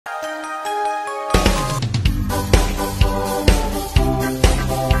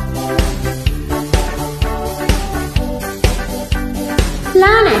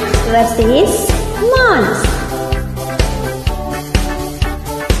First is moons.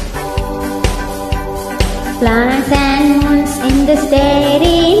 Planets and moons in the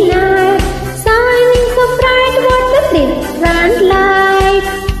starry night, shining so bright what a different light.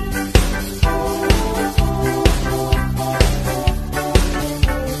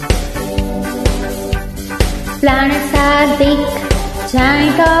 Planets are big,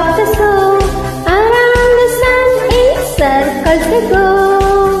 giant of the soul, around the sun in circles they go.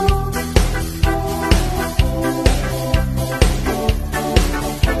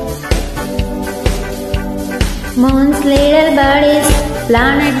 Moon's little bodies,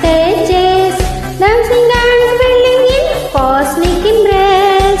 planet they chase, dancing and thrilling in cosmic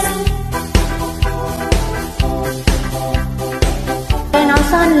embrace.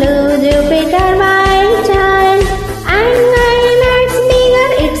 Venus on Lu, Jupiter my child, and planets bigger,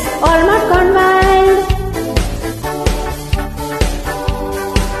 it's almost gone wild.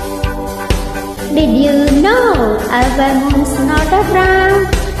 Did you know our moon's not a frown?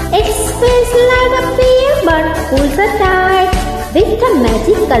 It feels like a beer but pulls a tide with a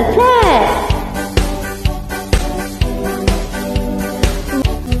magical flair.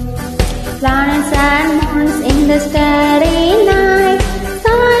 Planets and moons in the starry night,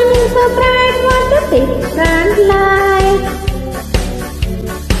 shining so bright what a different light.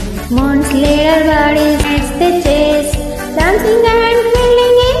 Moon's little bodies as they chase, dancing and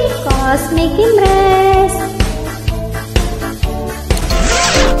thrilling in cosmic embrace.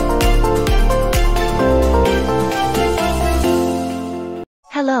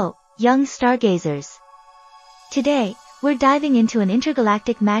 Hello, young stargazers. Today, we're diving into an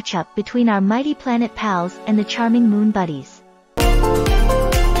intergalactic matchup between our mighty planet pals and the charming moon buddies.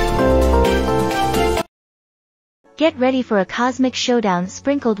 Get ready for a cosmic showdown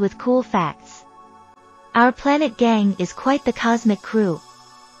sprinkled with cool facts. Our planet gang is quite the cosmic crew.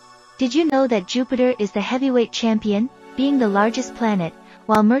 Did you know that Jupiter is the heavyweight champion, being the largest planet,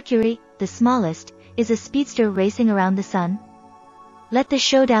 while Mercury, the smallest, is a speedster racing around the sun? Let the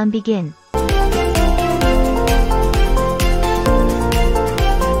showdown begin.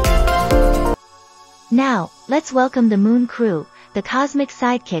 Now, let's welcome the Moon crew, the cosmic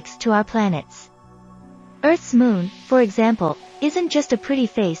sidekicks to our planets. Earth's moon, for example, isn't just a pretty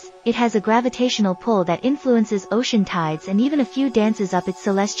face, it has a gravitational pull that influences ocean tides and even a few dances up its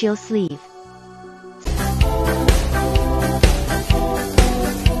celestial sleeve.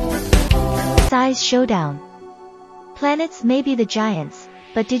 Size showdown. Planets may be the giants,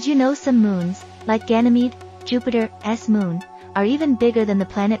 but did you know some moons, like Ganymede, Jupiter's moon, are even bigger than the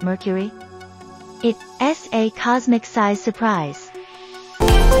planet Mercury? It's a cosmic size surprise.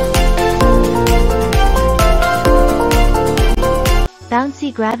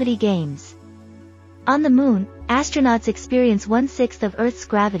 Bouncy gravity games. On the moon, astronauts experience 1/6 of Earth's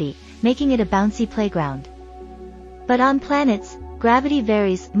gravity, making it a bouncy playground. But on planets, gravity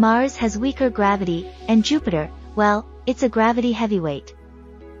varies. Mars has weaker gravity, and Jupiter, well, it's a gravity heavyweight.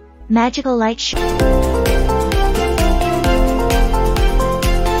 Magical light show.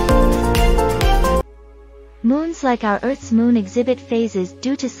 Moons like our Earth's moon exhibit phases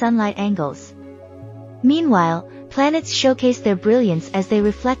due to sunlight angles. Meanwhile, planets showcase their brilliance as they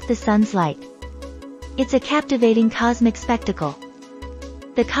reflect the sun's light. It's a captivating cosmic spectacle.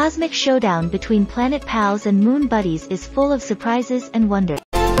 The cosmic showdown between planet pals and moon buddies is full of surprises and wonder.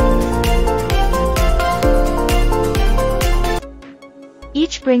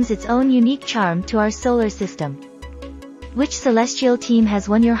 Each brings its own unique charm to our solar system. Which celestial team has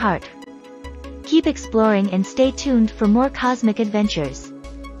won your heart? Keep exploring and stay tuned for more cosmic adventures.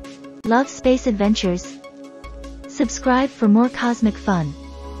 Love space adventures? Subscribe for more cosmic fun.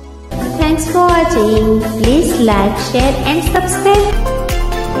 Thanks for watching. Please like, share and subscribe.